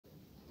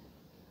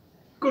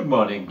Good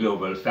morning,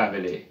 global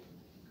family.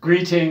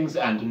 Greetings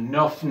and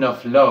enough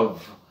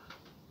love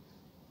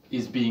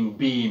is being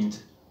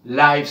beamed,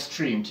 live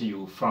streamed to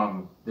you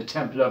from the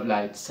Temple of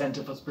Light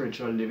Center for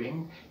Spiritual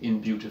Living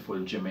in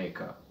beautiful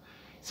Jamaica.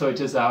 So it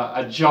is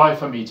a joy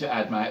for me to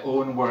add my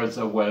own words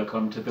of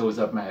welcome to those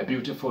of my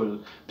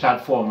beautiful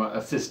platform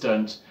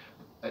assistant,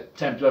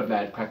 Temple of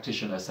Light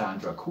practitioner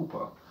Sandra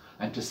Cooper,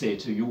 and to say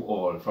to you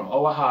all from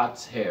our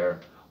hearts here,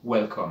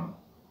 welcome,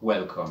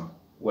 welcome,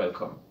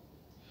 welcome.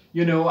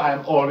 You know,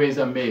 I'm always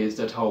amazed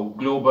at how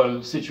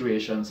global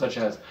situations such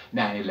as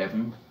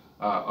 9/11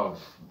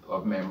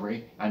 of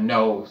memory, and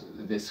now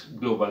this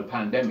global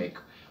pandemic,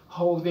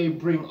 how they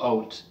bring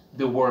out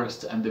the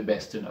worst and the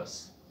best in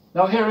us.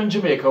 Now here in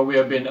Jamaica, we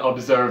have been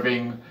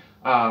observing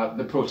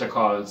the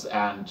protocols,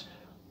 and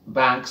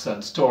banks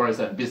and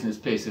stores and business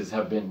places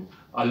have been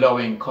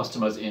allowing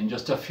customers in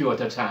just a few at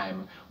a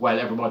time, while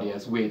everybody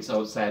else waits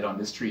outside on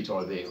the street or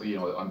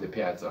on the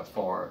piazza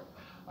for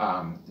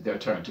their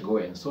turn to go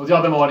in. So the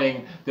other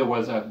morning there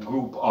was a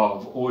group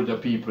of older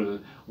people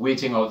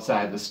waiting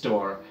outside the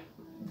store,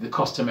 the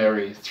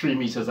customary 3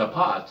 meters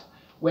apart,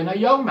 when a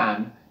young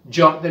man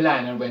jumped the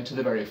line and went to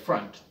the very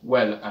front.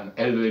 Well, an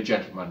elderly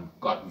gentleman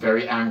got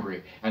very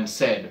angry and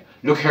said,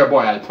 "Look here, boy,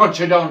 I'll punch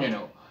you down, you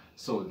know."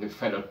 So the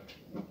fellow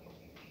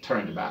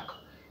turned back.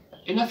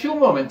 In a few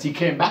moments he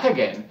came back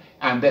again,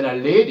 and then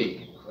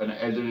an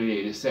elderly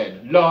lady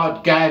said,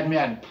 "Lord, guide me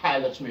and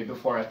pilot me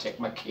before I take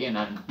my cane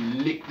and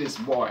lick this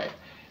boy."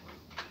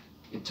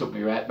 It took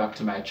me right back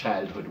to my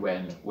childhood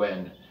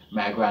when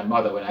my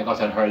grandmother, when I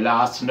got on her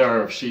last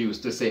nerve, she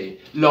used to say,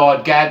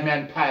 "Lord, guide me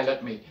and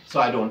pilot me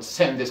so I don't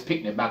send this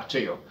picnic back to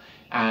you."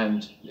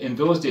 And in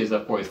those days,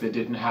 of course, they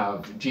didn't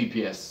have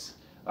GPS,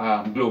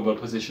 global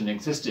positioning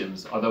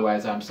systems.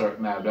 Otherwise, I'm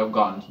certain I would have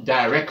gone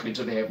directly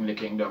to the heavenly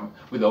kingdom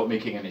without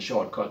making any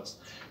shortcuts.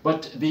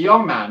 But the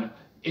young man,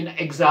 in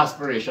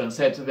exasperation,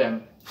 said to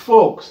them,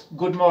 "Folks,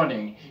 good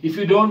morning. If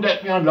you don't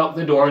let me unlock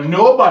the door,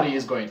 nobody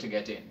is going to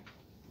get in."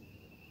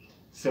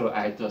 So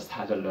I just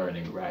had a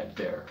learning right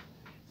there,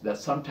 that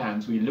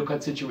sometimes we look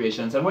at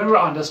situations, and when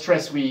we're under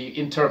stress, we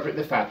interpret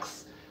the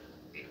facts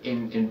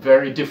in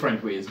very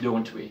different ways,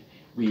 don't we?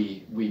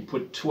 We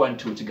put 2 and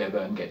 2 together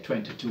and get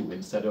 22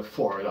 instead of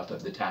 4 a lot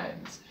of the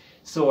times.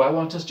 So I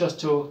want us just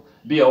to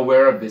be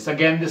aware of this.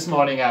 Again, this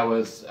morning I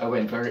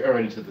went very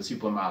early to the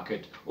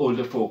supermarket.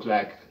 Older folk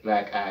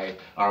like I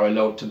are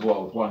allowed to go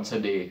out once a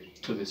day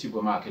to the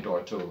supermarket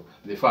or to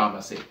the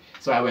pharmacy.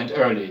 So I went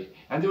early,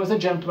 and there was a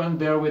gentleman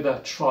there with a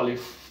trolley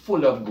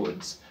full of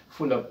goods,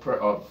 full of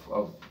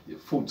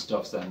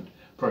foodstuffs and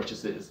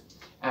purchases.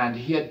 And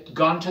he had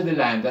gone to the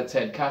line that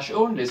said cash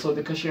only. So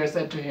the cashier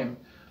said to him,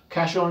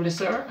 "Cash only,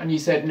 sir?" And he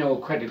said, "No,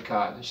 credit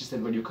card." And she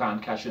said, "Well, you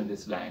can't cash in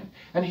this line."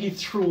 And he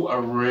threw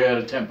a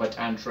real temper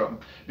tantrum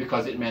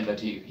because it meant that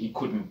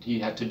he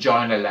had to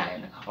join a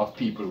line of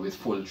people with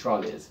full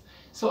trolleys.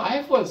 So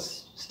I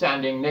was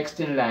standing next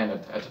in line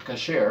at a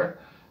cashier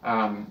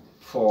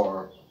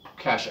for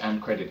cash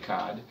and credit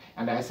card.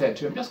 And I said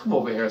to him, "Just come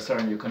over here, sir,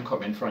 and you can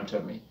come in front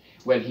of me."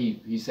 Well,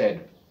 he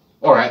said,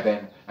 "All right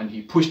then," and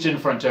he pushed in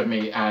front of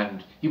me,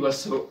 and he was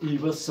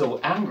so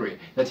angry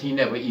that he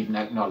never even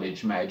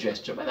acknowledged my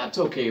gesture. But that's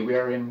okay, we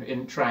are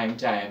in trying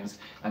times,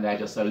 and I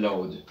just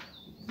allowed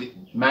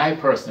my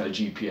personal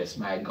GPS,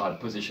 my God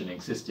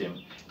positioning system,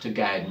 to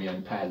guide me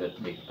and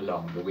pilot me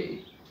along the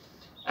way.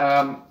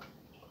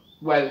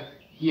 Well,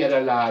 he had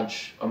a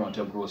large amount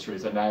of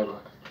groceries, and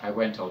I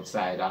went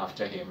outside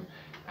after him,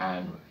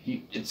 and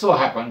it so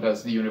happened,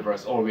 as the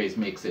universe always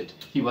makes it,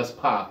 he was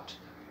parked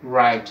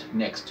right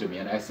next to me.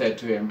 And I said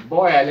to him,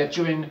 "Boy, I let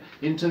you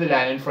into the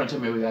line in front of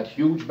me with that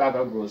huge bag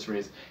of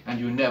groceries, and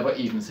you never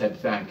even said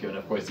thank you." And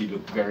of course he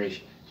looked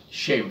very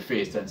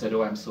shamefaced and said,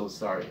 "Oh, I'm so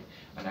sorry."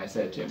 And I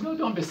said to him, "No,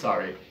 don't be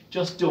sorry.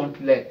 Just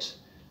don't let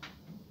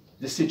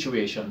the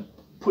situation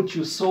put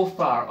you so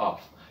far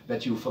off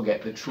that you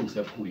forget the truth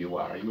of who you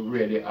are. You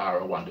really are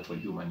a wonderful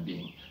human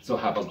being. So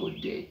have a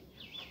good day."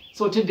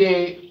 So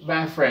today,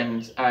 my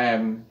friends, I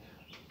am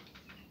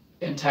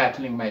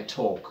entitling my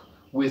talk,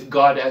 "With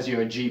God as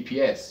your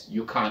GPS,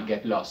 you can't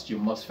get lost. You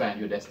must find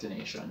your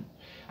destination."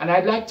 And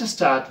I'd like to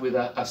start with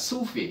a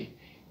Sufi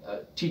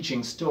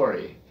teaching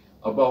story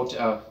about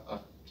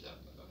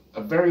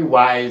a very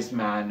wise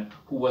man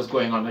who was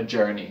going on a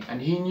journey,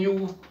 and he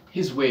knew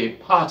his way,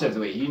 part of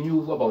the way. He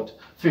knew about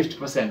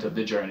 50% of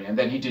the journey, and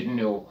then he didn't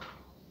know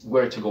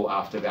where to go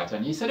after that.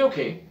 And he said,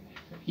 okay,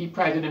 he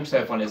prided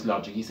himself on his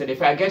logic. He said,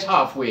 if I get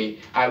halfway,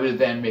 I will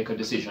then make a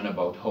decision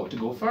about how to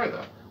go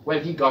further. Well,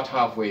 he got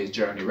halfway his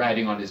journey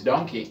riding on his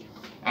donkey,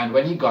 and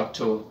when he got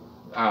to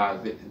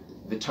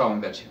the town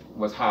that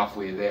was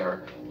halfway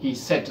there, he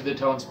said to the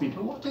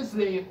townspeople, "What is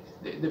the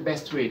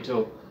best way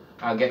to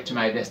get to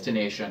my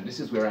destination?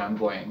 This is where I'm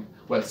going."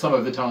 Well, some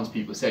of the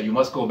townspeople said, "You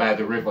must go by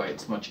the river,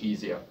 it's much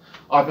easier."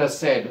 Others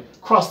said,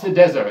 "Cross the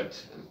desert,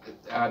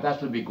 that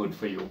will be good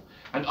for you."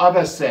 And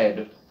others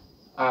said,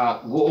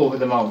 go over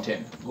the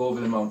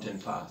mountain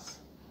pass."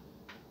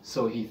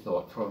 So he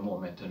thought for a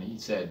moment, and he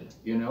said,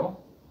 "You know,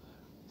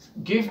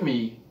 give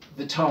me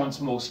the town's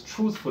most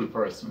truthful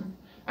person,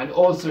 and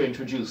also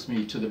introduced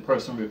me to the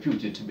person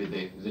reputed to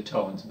be the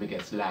town's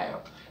biggest liar.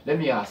 Let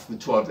me ask the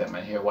two of them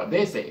and hear what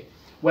they say.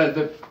 Well,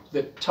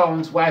 the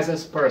town's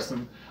wisest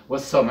person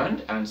was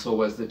summoned, and so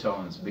was the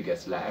town's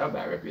biggest liar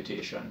by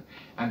reputation.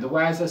 And the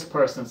wisest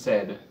person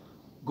said,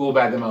 "Go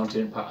by the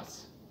mountain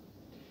pass."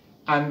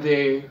 And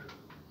the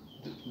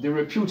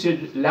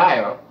reputed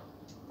liar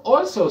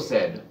also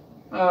said,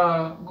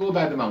 "Go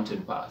by the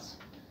mountain pass."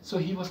 So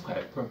he was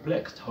quite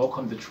perplexed. How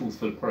come the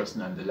truthful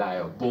person and the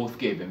liar both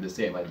gave him the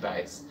same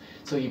advice?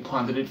 So he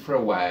pondered it for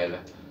a while,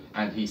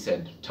 and he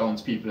said,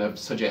 "Townspeople have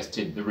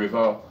suggested the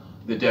river,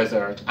 the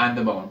desert, and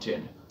the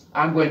mountain.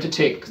 I'm going to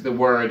take the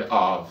word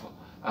of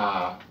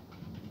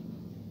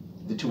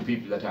the two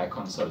people that I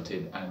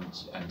consulted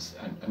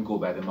and go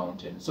by the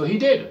mountain." So he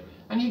did,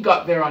 and he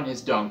got there on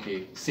his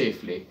donkey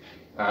safely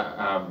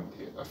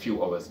a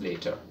few hours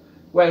later.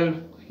 Well,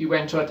 he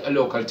went to a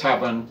local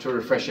tavern to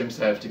refresh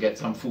himself, to get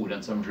some food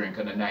and some drink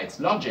and a night's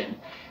lodging.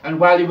 And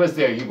while he was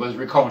there, he was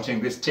recounting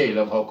this tale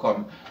of how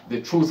come the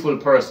truthful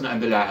person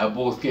and the liar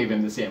both gave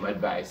him the same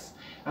advice.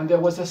 And there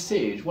was a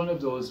sage, one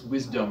of those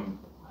wisdom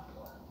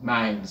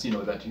minds, you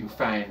know, that you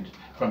find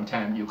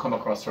you come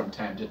across from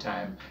time to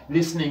time,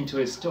 listening to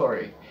his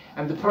story.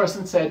 And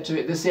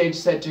the sage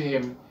said to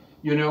him,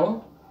 "You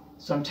know,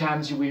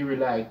 sometimes we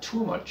rely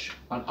too much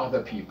on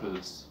other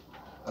people's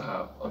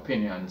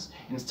opinions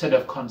instead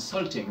of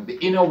consulting the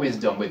inner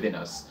wisdom within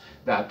us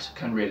that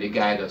can really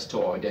guide us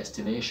to our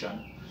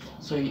destination."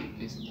 So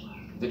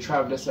the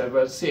traveler said,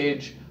 "Well,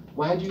 sage,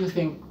 why do you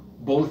think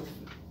both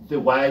the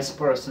wise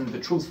person, the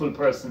truthful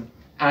person,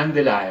 and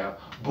the liar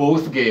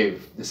both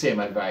gave the same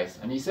advice?"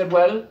 And he said,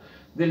 "Well,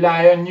 the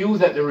liar knew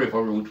that the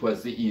river route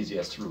was the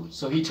easiest route,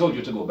 so he told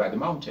you to go by the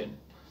mountain.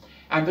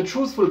 And the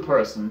truthful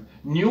person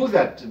knew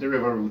that the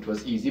river route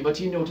was easy, but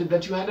he noted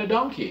that you had a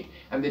donkey,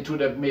 and it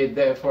would have made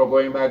therefore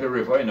going by the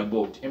river in a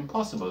boat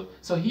impossible.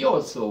 So he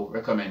also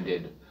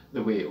recommended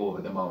the way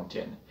over the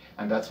mountain.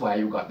 And that's why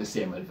you got the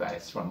same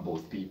advice from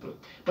both people."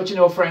 But you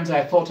know, friends,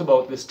 I thought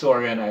about this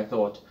story, and I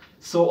thought,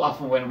 so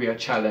often when we are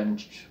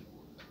challenged,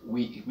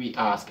 we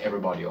ask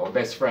everybody, our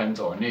best friends,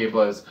 our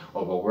neighbors,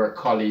 our work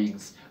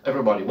colleagues,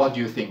 everybody, "What do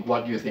you think?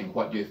 What do you think?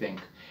 What do you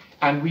think?"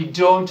 And we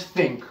don't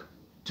think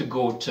to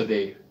go to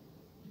the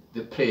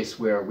place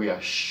where we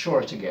are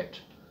sure to get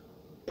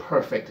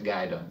perfect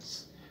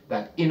guidance,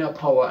 that inner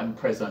power and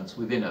presence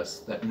within us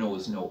that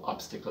knows no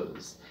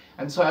obstacles.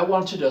 And so I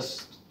wanted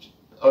us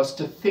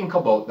to think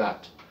about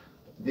that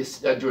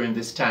during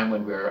this time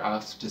when we're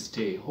asked to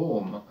stay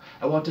home.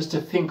 I want us to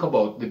think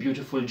about the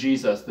beautiful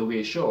Jesus, the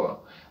way shower,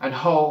 and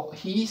how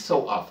he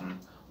so often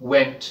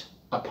went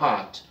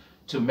apart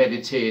to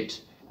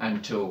meditate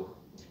and to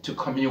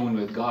commune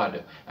with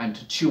God and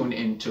to tune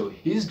into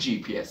his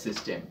GPS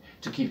system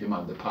to keep him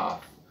on the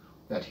path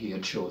that he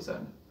had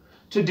chosen.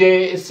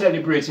 Today is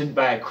celebrated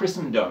by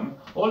Christendom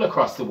all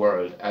across the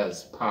world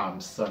as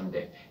Palm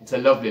Sunday. It's a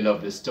lovely,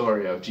 lovely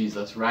story of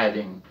Jesus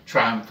riding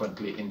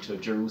triumphantly into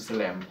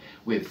Jerusalem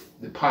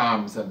with the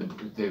palms and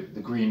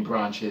the green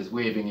branches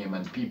waving him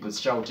and people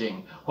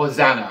shouting,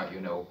 "Hosanna," you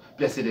know,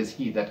 "Blessed is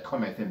he that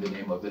cometh in the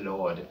name of the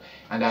Lord."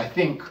 And I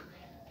think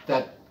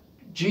that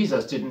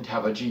Jesus didn't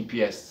have a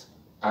GPS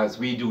as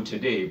we do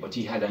today, but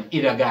he had an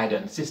inner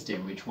guidance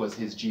system, which was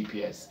his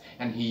GPS,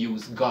 and he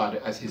used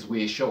God as his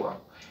way shower.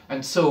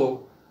 And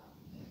so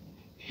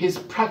his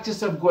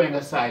practice of going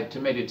aside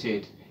to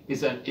meditate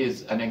is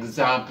an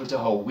example to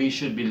how we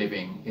should be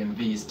living in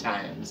these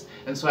times.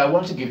 And so I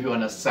want to give you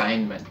an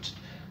assignment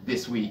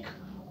this week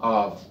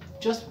of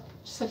just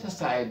set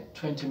aside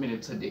 20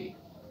 minutes a day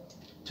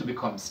to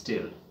become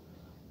still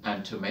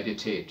and to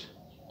meditate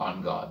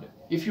on God.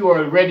 If you are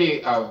already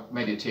a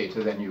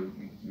meditator, then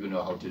you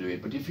know how to do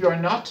it. But if you are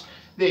not,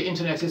 the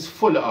internet is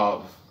full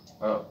of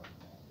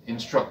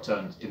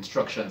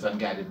instructions and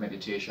guided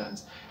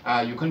meditations.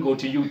 You can go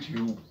to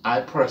YouTube.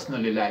 I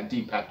personally like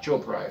Deepak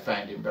Chopra. I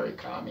find him very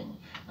calming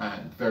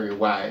and very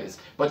wise.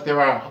 But there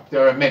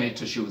are many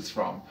to choose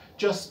from.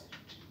 Just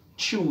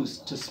choose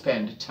to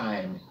spend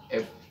time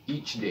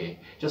each day.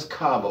 Just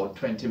carve out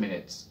 20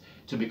 minutes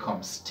to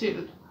become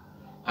still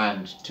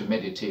and to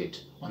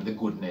meditate on the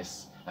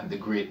goodness and the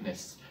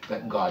greatness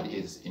that God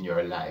is in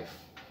your life.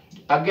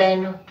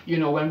 Again, you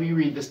know, when we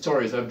read the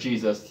stories of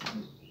Jesus,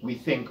 we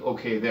think,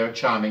 okay, they're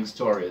charming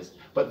stories,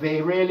 but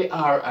they really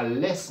are a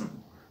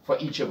lesson for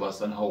each of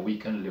us on how we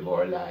can live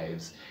our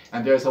lives.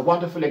 And there's a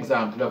wonderful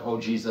example of how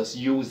Jesus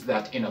used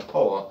that inner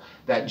power,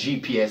 that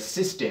GPS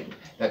system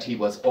that he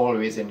was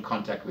always in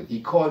contact with.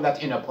 He called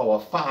that inner power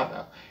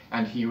Father,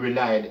 and he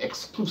relied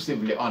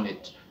exclusively on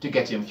it to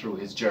get him through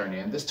his journey.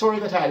 And the story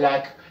that I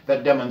like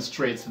that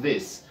demonstrates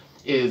this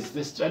is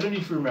this. I don't know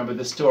if you remember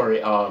the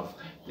story of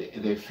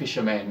the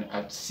fishermen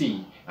at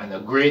sea, and a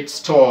great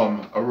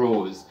storm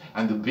arose,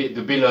 and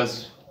the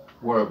billows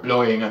were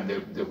blowing, and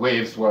the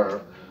waves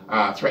were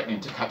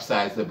threatening to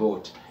capsize the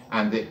boat,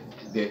 and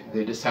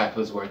the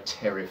disciples were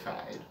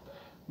terrified.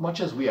 Much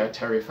as we are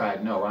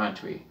terrified now,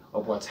 aren't we,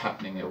 of what's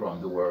happening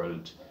around the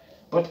world.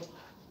 But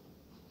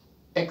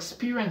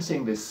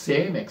experiencing the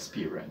same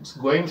experience,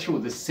 going through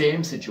the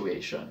same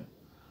situation,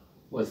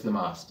 was the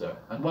master.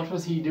 And what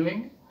was he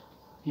doing?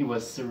 He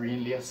was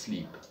serenely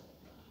asleep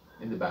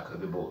in the back of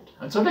the boat.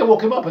 And so they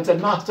woke him up and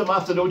said, "Master,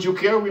 master, don't you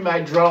care? We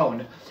might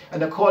drown."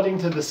 And according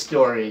to the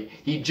story,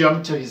 he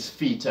jumped to his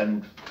feet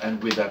and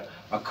with a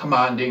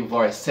commanding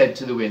voice said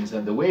to the winds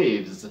and the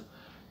waves,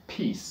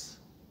 "Peace,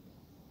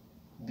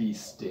 be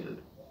still."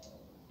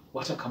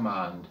 What a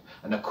command.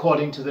 And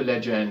according to the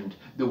legend,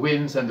 the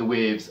winds and the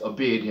waves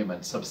obeyed him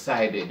and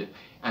subsided,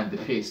 and the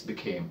place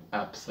became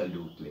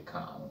absolutely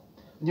calm.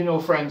 And you know,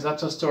 friends,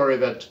 that's a story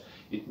that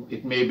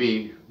it may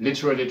be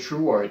literally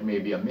true or it may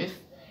be a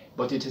myth,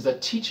 but it is a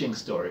teaching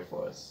story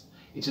for us.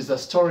 It is a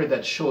story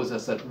that shows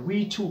us that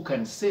we too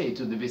can say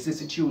to the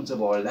vicissitudes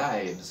of our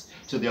lives,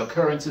 to the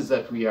occurrences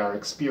that we are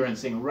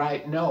experiencing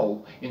right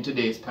now in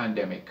today's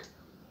pandemic,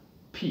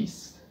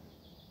 "Peace,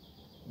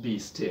 be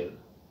still."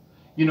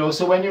 You know,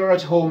 so when you're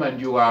at home and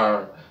you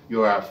are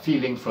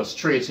feeling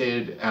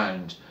frustrated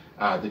and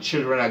the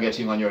children are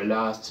getting on your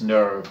last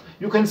nerve,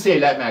 you can say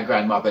like my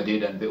grandmother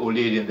did and the old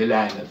lady in the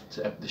line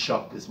at the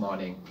shop this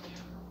morning,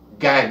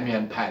 "Guide me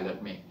and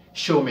pilot me,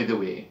 show me the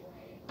way."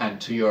 And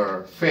to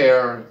your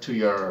fear, to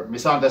your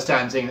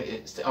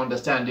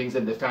misunderstandings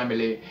in the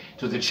family,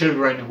 to the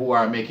children who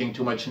are making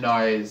too much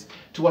noise,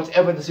 to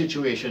whatever the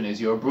situation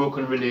is, your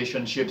broken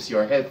relationships,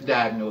 your health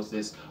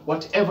diagnosis,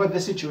 whatever the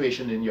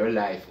situation in your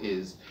life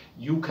is,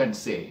 you can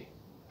say,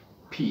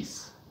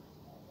 "Peace,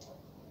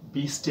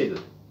 be still,"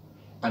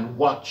 and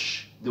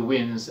watch the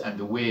winds and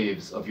the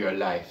waves of your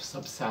life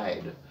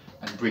subside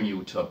and bring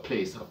you to a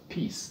place of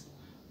peace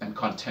and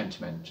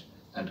contentment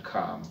and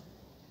calm.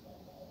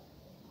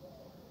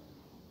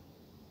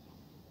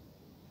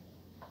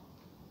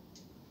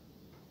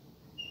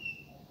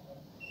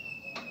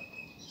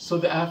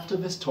 So after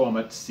the storm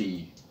at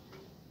sea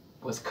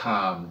was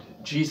calmed,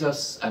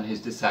 Jesus and his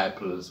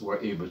disciples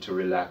were able to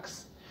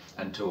relax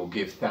and to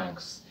give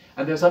thanks.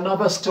 And there's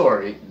another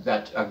story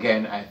that,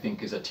 again, I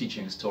think is a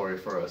teaching story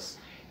for us.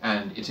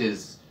 And it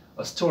is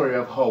a story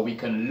of how we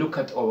can look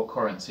at our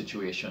current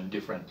situation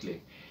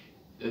differently.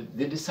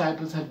 The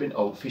disciples had been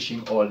out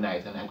fishing all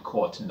night and had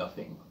caught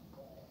nothing.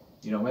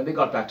 You know, when they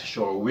got back to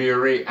shore,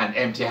 weary and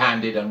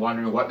empty-handed and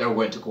wondering what they were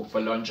going to cook for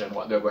lunch and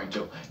what they were going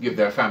to give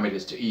their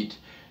families to eat,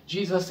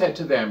 Jesus said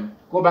to them,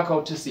 "Go back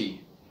out to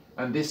sea,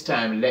 and this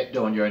time let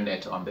down your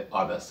net on the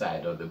other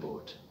side of the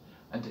boat."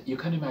 And you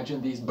can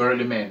imagine these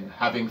burly men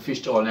having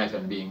fished all night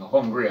and being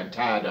hungry and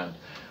tired and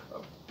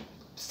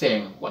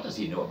saying, "What does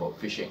he know about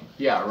fishing?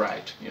 Yeah,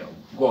 right, you know,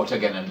 go out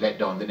again and let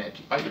down the net.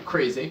 Are you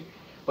crazy?"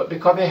 But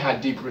because they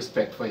had deep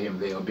respect for him,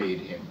 they obeyed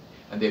him.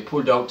 And they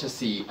pulled out to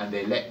sea and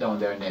they let down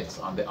their nets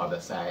on the other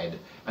side.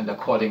 And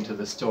according to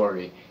the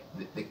story,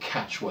 the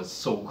catch was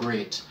so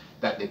great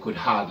that they could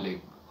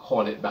hardly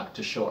haul it back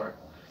to shore.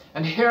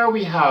 And here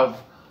we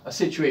have a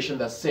situation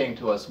that's saying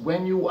to us,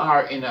 when you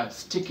are in a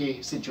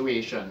sticky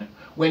situation,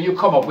 when you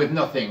come up with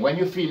nothing, when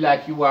you feel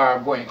like you are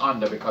going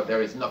under because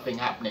there is nothing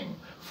happening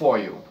for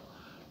you,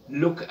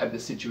 look at the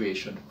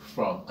situation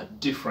from a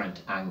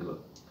different angle.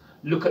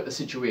 Look at the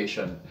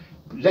situation.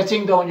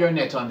 Letting down your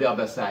net on the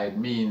other side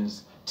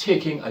means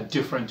taking a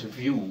different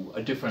view,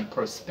 a different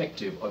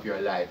perspective of your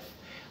life.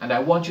 And I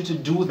want you to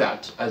do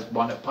that as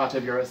part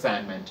of your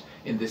assignment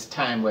in this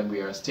time when we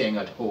are staying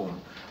at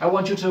home. I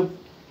want you to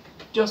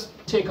just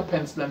take a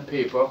pencil and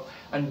paper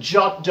and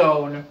jot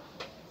down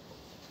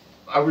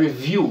a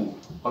review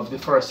of the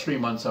first 3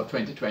 months of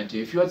 2020.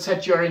 If you had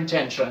set your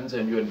intentions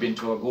and you had been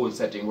to a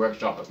goal-setting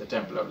workshop at the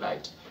Temple of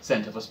Light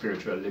Center for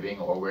Spiritual Living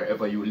or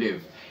wherever you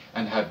live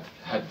and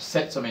had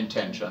set some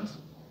intentions,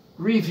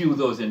 review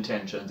those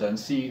intentions and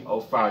see how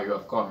far you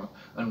have come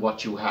and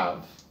what you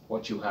have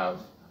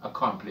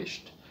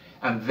accomplished.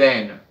 And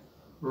then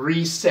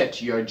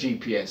reset your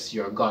GPS,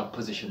 your God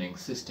positioning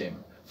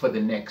system for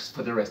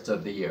the rest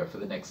of the year, for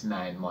the next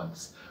 9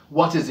 months.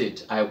 What is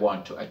it I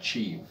want to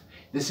achieve?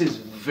 This is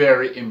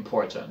very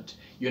important.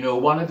 You know,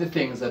 one of the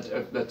things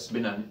that's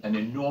been an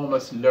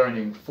enormous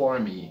learning for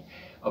me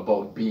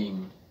about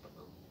being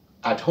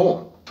at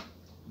home,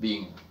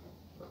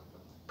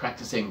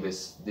 practicing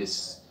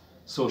this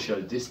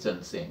social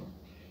distancing,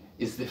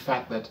 is the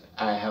fact that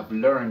I have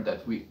learned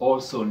that we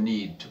also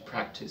need to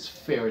practice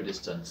fair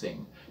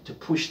distancing, to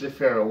push the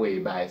fear away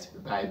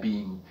by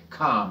being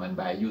calm and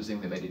by using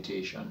the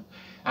meditation.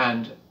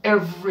 And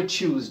every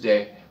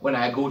Tuesday when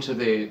I go to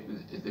the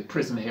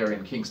prison here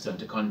in Kingston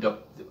to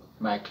conduct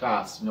my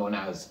class known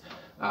as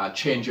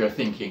Change Your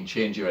Thinking,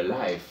 Change Your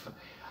Life,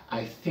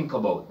 I think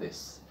about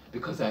this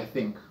because I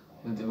think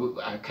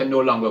I can no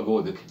longer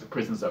go, the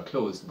prisons are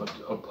closed, but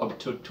up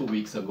to 2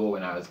 weeks ago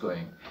when I was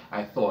going,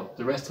 I thought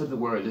the rest of the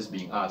world is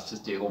being asked to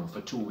stay home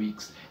for 2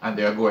 weeks and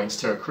they're going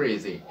stir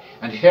crazy.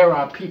 And here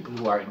are people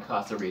who are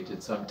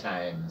incarcerated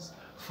sometimes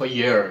for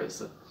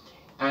years.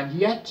 And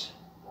yet,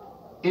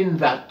 in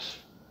that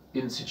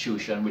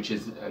institution, which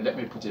is, let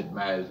me put it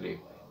mildly,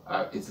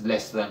 it's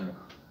less than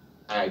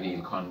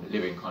ideal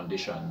living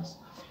conditions,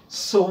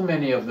 so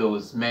many of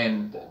those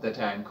men that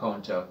I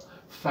encounter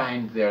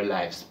find their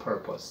life's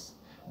purpose.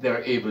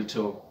 They're able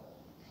to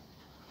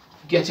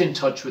get in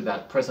touch with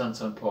that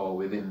presence and power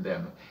within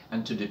them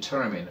and to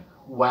determine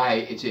why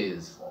it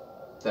is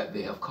that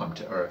they have come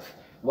to earth.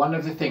 One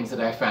of the things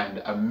that I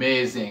found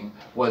amazing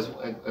was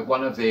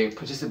one of the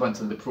participants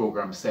in the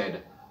program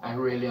said, I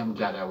really am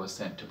glad I was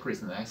sent to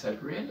prison. I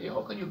said, really?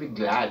 How can you be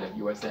glad that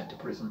you were sent to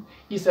prison?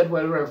 He said,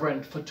 well,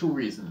 Reverend, for two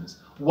reasons.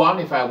 One,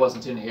 if I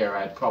wasn't in here,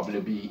 I'd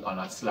probably be on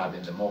a slab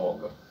in the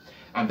morgue.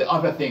 And the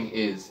other thing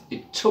is,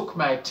 it took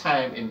my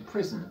time in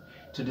prison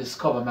to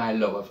discover my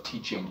love of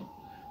teaching,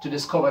 to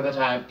discover that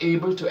I am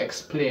able to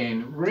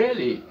explain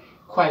really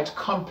quite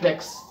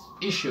complex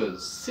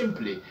issues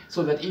simply,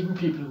 so that even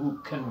people who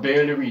can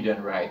barely read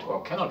and write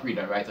or cannot read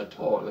and write at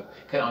all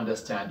can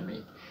understand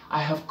me.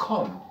 I have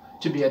come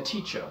to be a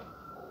teacher.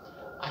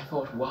 I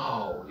thought,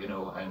 wow, you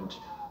know, and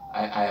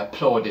I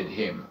applauded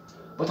him.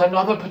 But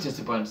another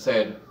participant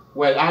said,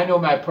 well, I know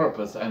my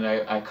purpose and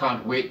I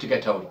can't wait to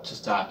get out to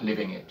start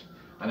living it.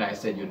 And I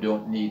said, you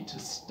don't need to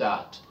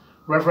start.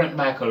 Reverend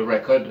Michael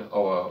Record,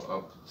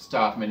 our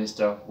staff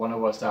minister, one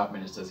of our staff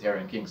ministers here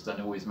in Kingston,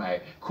 who is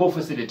my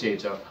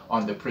co-facilitator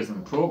on the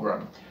prison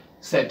program,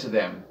 said to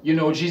them, you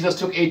know, Jesus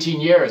took 18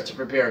 years to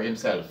prepare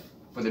himself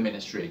for the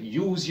ministry.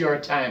 Use your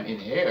time in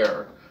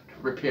here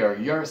to prepare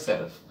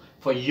yourself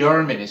for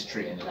your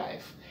ministry in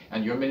life.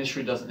 And your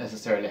ministry doesn't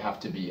necessarily have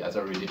to be as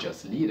a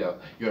religious leader.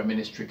 Your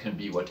ministry can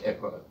be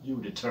whatever you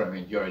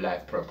determine your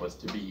life purpose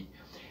to be.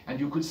 And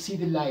you could see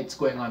the lights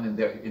going on in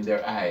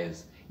their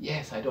eyes.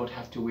 Yes, I don't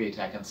have to wait.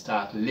 I can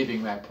start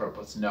living my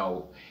purpose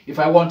now. If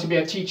I want to be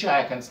a teacher,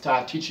 I can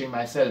start teaching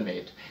my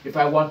cellmate. If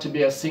I want to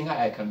be a singer,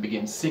 I can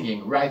begin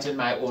singing right in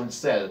my own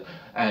cell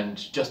and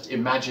just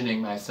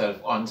imagining myself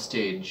on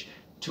stage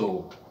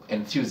to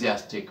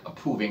enthusiastic,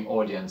 approving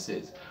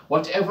audiences.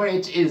 Whatever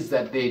it is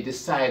that they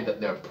decide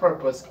that their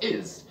purpose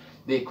is,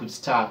 they could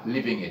start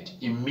living it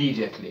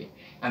immediately.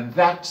 And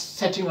that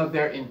setting of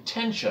their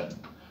intention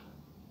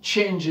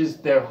changes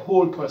their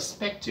whole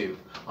perspective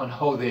on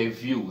how they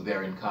view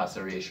their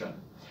incarceration.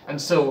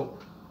 And so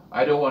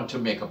I don't want to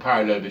make a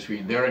parallel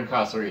between their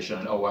incarceration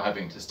and our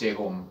having to stay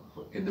home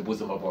in the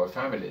bosom of our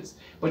families.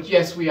 But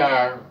yes, we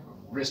are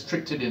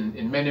restricted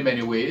in many,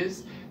 many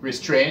ways,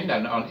 restrained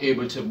and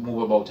unable to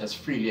move about as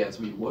freely as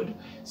we would.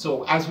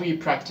 So as we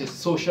practice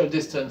social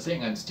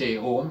distancing and stay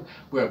home,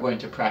 we are going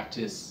to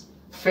practice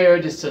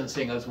fair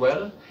distancing as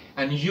well,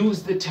 and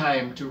use the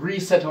time to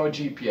reset our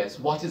GPS.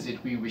 What is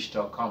it we wish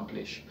to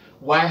accomplish?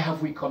 Why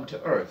have we come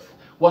to earth?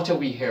 What are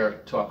we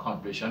here to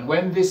accomplish? And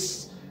when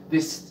this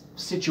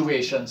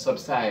situation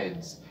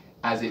subsides,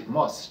 as it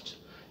must,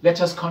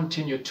 let us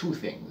continue two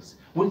things.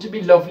 Wouldn't it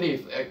be lovely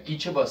if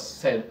each of us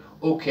said,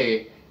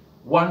 okay,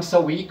 once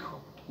a week,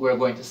 we're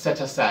going to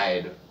set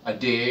aside a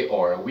day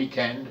or a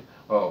weekend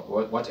or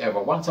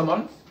whatever, once a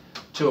month,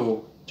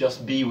 to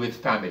just be with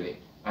family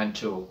and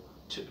to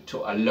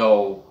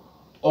allow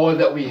all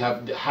that we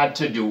have had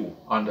to do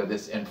under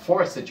this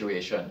enforced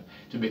situation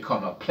to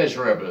become a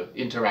pleasurable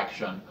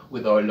interaction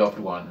with our loved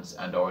ones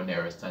and our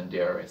nearest and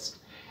dearest.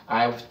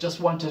 I just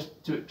wanted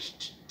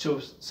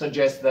to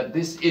suggest that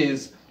this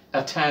is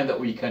a time that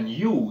we can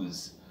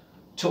use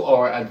to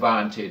our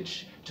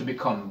advantage to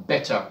become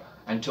better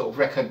and to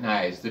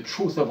recognize the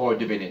truth of our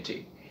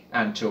divinity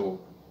and to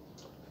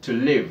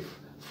live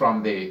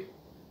from the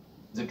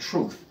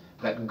truth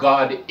that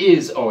God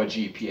is our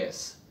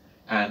GPS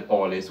and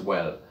all is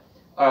well.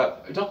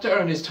 Dr.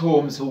 Ernest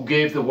Holmes, who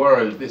gave the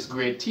world this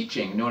great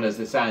teaching known as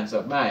the Science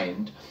of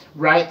Mind,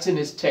 writes in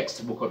his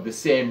textbook of the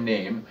same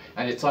name,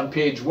 and it's on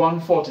page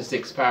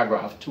 146,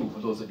 paragraph 2, for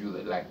those of you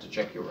that like to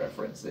check your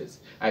references.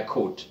 I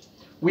quote,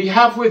 "We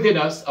have within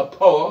us a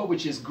power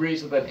which is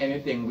greater than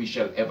anything we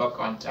shall ever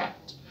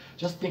contact."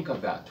 Just think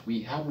of that.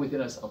 We have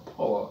within us a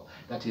power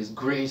that is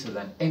greater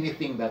than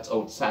anything that's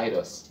outside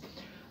us.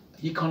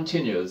 He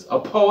continues, "A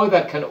power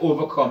that can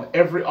overcome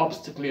every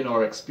obstacle in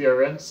our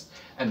experience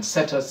and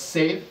set us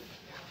safe,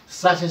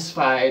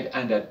 satisfied,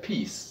 and at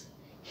peace,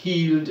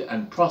 healed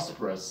and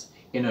prosperous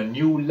in a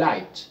new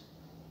light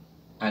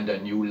and a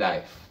new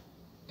life."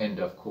 End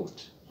of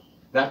quote.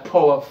 That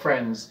power,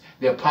 friends,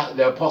 the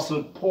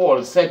Apostle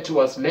Paul said to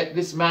us, "Let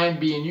this mind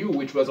be in you,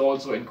 which was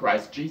also in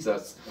Christ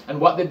Jesus." And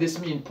what did this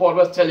mean? Paul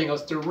was telling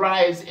us to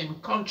rise in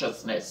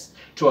consciousness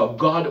to a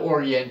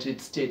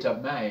God-oriented state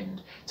of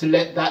mind, to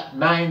let that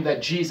mind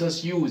that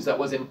Jesus used, that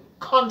was in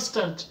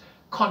constant,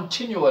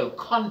 continual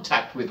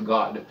contact with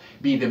God,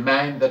 be the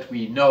mind that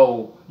we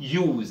now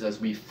use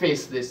as we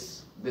face this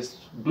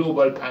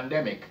global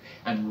pandemic,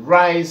 and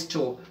rise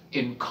to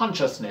in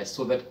consciousness,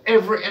 so that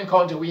every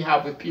encounter we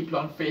have with people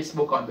on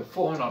Facebook, on the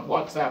phone, on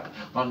WhatsApp,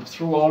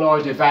 through all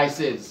our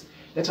devices,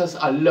 let us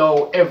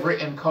allow every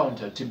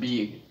encounter to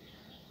be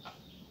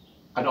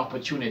an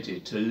opportunity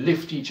to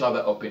lift each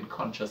other up in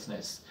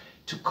consciousness,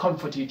 to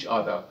comfort each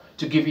other,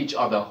 to give each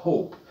other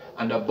hope,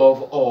 and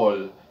above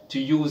all, to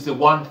use the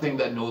one thing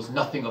that knows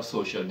nothing of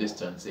social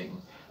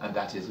distancing, and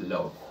that is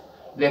love.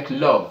 Let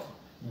love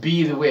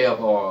be the way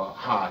of our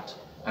heart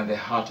and the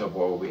heart of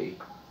our way,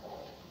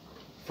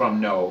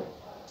 from now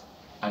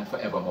and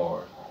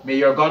forevermore. May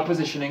your God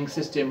positioning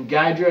system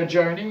guide your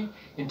journey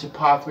into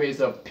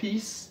pathways of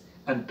peace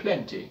and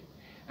plenty,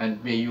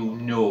 and may you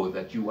know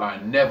that you are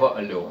never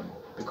alone,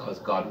 because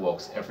God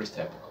walks every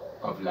step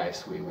of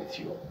life's way with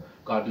you.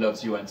 God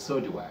loves you, and so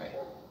do I.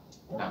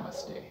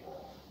 Namaste.